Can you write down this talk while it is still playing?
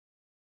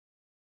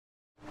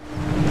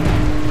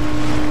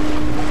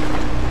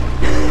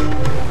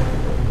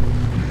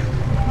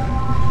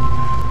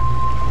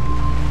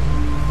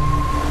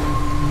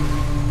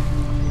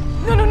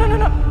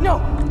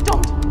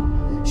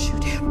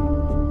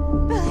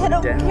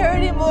don't care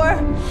anymore.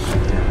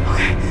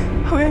 Okay,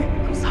 okay,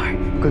 I'm sorry.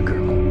 Good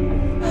girl.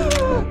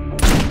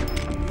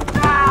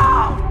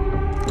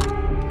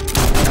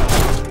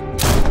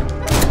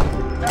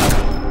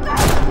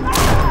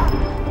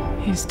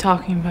 He's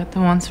talking about the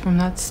ones from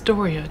that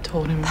story I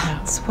told him about.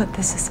 That's what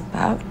this is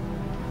about.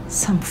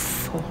 Some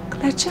folk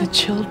legend. The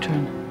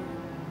children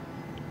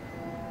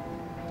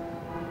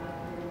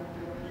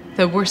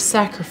that were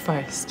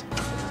sacrificed.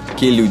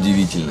 Келли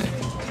удивительная.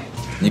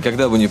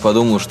 Никогда бы не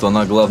подумал, что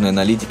она главный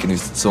аналитик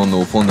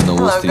инвестиционного фонда на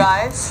Уолл-стрит.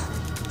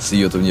 С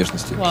ее-то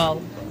внешностью.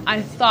 Well,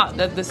 I thought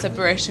that the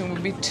separation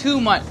would be too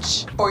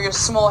much for your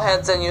small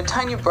heads and your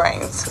tiny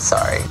brains.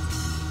 Sorry.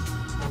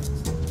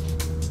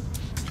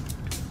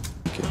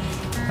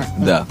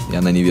 Да, и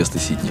она невеста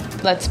Сидни.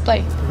 Let's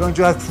play. We're going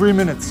to have 3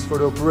 minutes for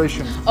the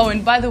operation. Oh,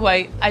 and by the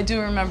way, I do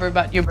remember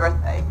about your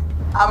Birthday.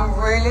 I'm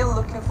really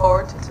looking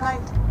forward to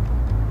tonight.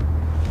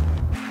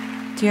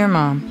 Dear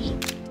Mom,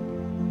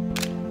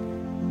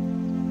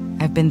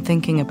 I've been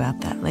thinking about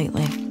that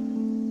lately.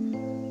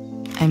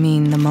 I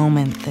mean, the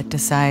moment that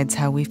decides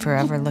how we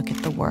forever look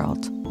at the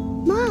world.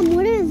 Mom,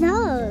 what are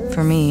those?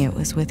 For me, it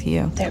was with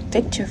you. They're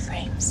picture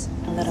frames.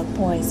 A little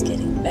boy's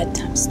getting a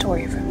bedtime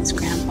story from his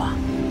grandpa.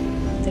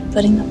 They're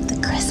putting up the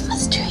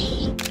Christmas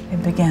tree.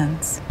 It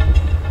begins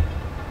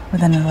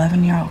with an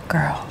 11-year-old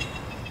girl.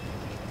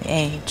 The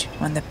age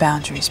when the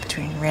boundaries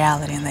between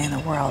reality and the inner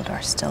world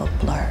are still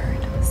blurred.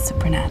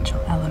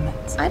 Supernatural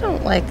elements. I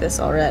don't like this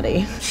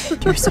already.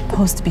 You're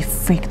supposed to be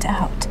freaked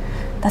out.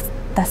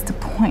 That's the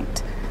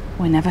point.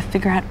 We never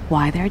figure out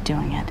why they're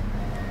doing it.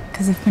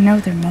 Because if we know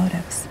their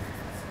motives,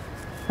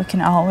 we can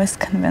always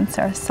convince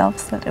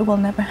ourselves that it will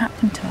never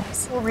happen to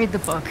us. We'll read the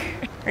book.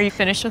 Are you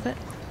finished with it?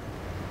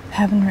 I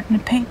haven't written a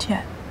page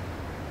yet.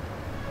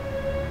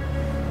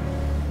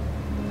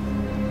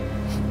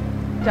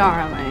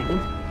 Darling.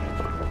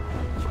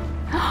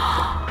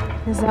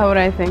 Is that what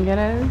I think it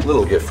is? A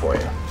little gift for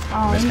you.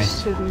 Oh, you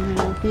shouldn't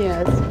have.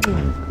 Yes.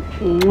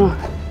 Mwah.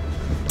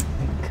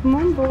 Come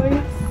on,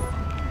 boys.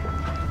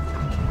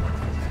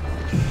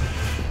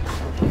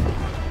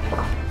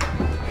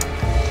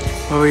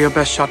 Where will your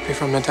best shot be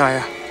from,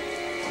 Natalia?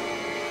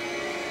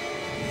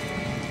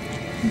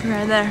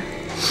 right there.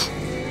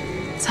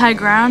 It's high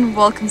ground,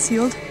 well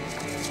concealed.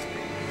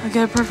 I'll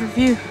get a perfect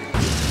view.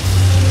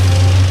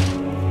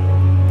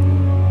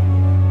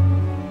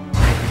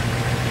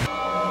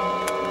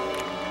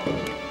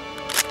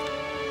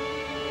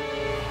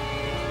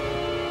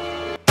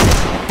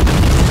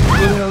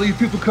 Where the hell are you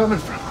people coming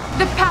from?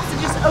 The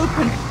passage is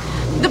open.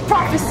 The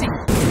prophecy.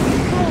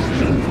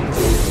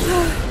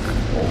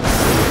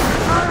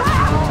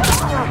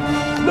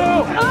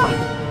 No!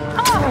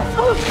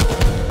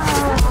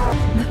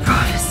 The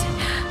prophecy.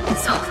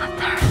 That's all that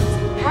there is.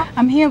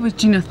 I'm here with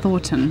Gina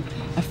Thornton,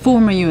 a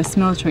former US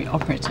military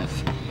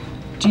operative.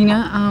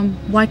 Gina,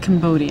 why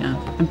Cambodia?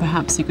 And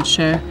perhaps you could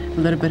share a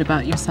little bit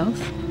about yourself.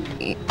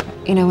 You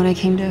know, when I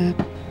came to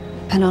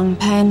Phnom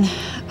Penh,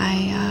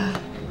 I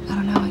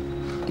don't know,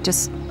 it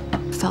just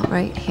felt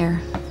right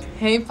here.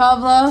 Hey,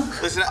 Pablo.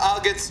 Listen,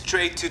 I'll get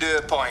straight to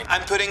the point.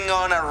 I'm putting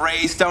on a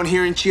race down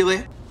here in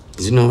Chile.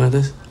 Did you know about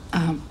this?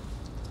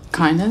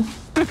 Kind of.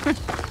 Do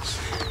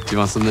you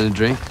want something to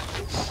drink?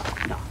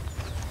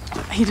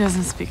 He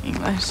doesn't speak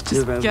English.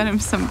 Just get him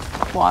some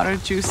water,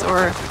 juice,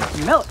 or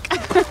milk.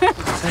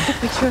 Take a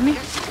picture of me.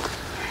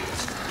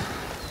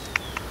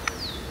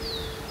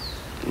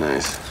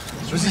 Nice.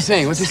 What's he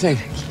saying? What's he saying?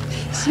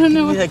 I don't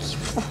know. I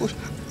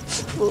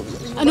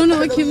don't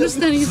know. I can't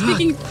understand. He's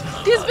speaking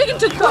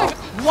too quick.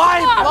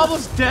 Why?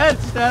 Pablo's dead,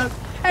 Steph.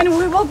 And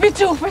we will be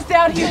too if we stay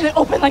out here in the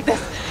open like this.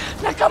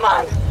 Now, come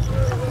on.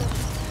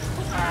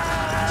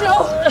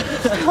 Joe,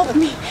 help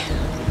me.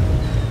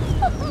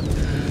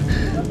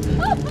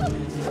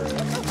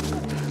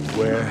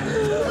 Where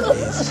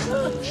is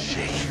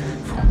she?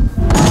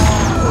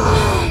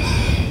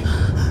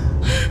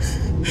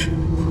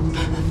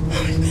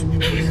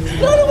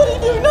 No, what are you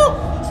doing? No!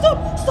 Stop!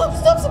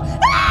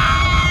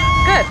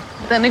 Good.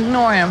 Then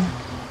ignore him.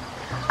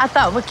 I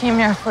thought we came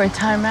here for a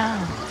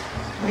timeout.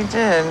 We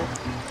did.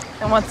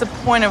 Then what's the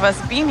point of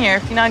us being here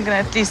if you're not gonna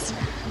at least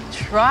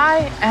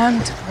try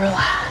and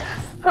relax?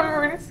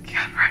 I'm really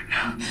scared right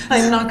now.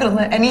 I'm not gonna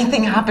let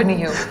anything happen to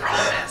you, I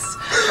promise.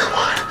 Come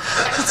on.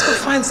 Let's go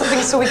find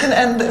something so we can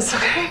end this,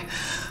 okay?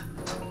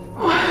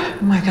 Oh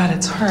my God,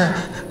 it's her.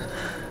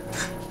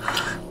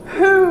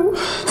 Who?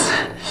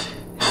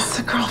 It's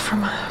the girl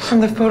from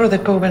the photo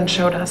that Boban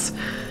showed us.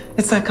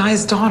 It's that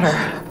guy's daughter.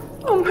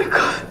 Oh my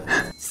God.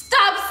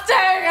 Stop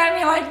staring at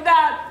me like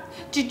that!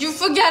 Did you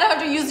forget how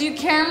to use your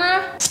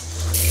camera?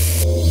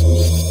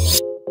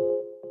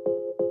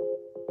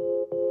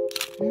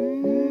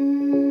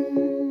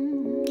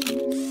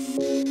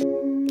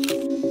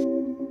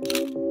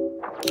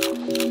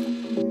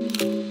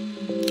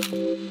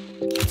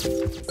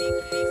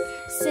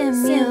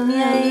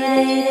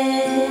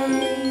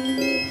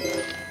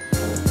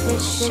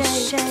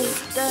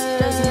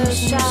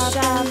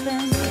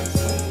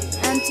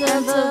 Enter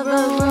the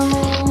room.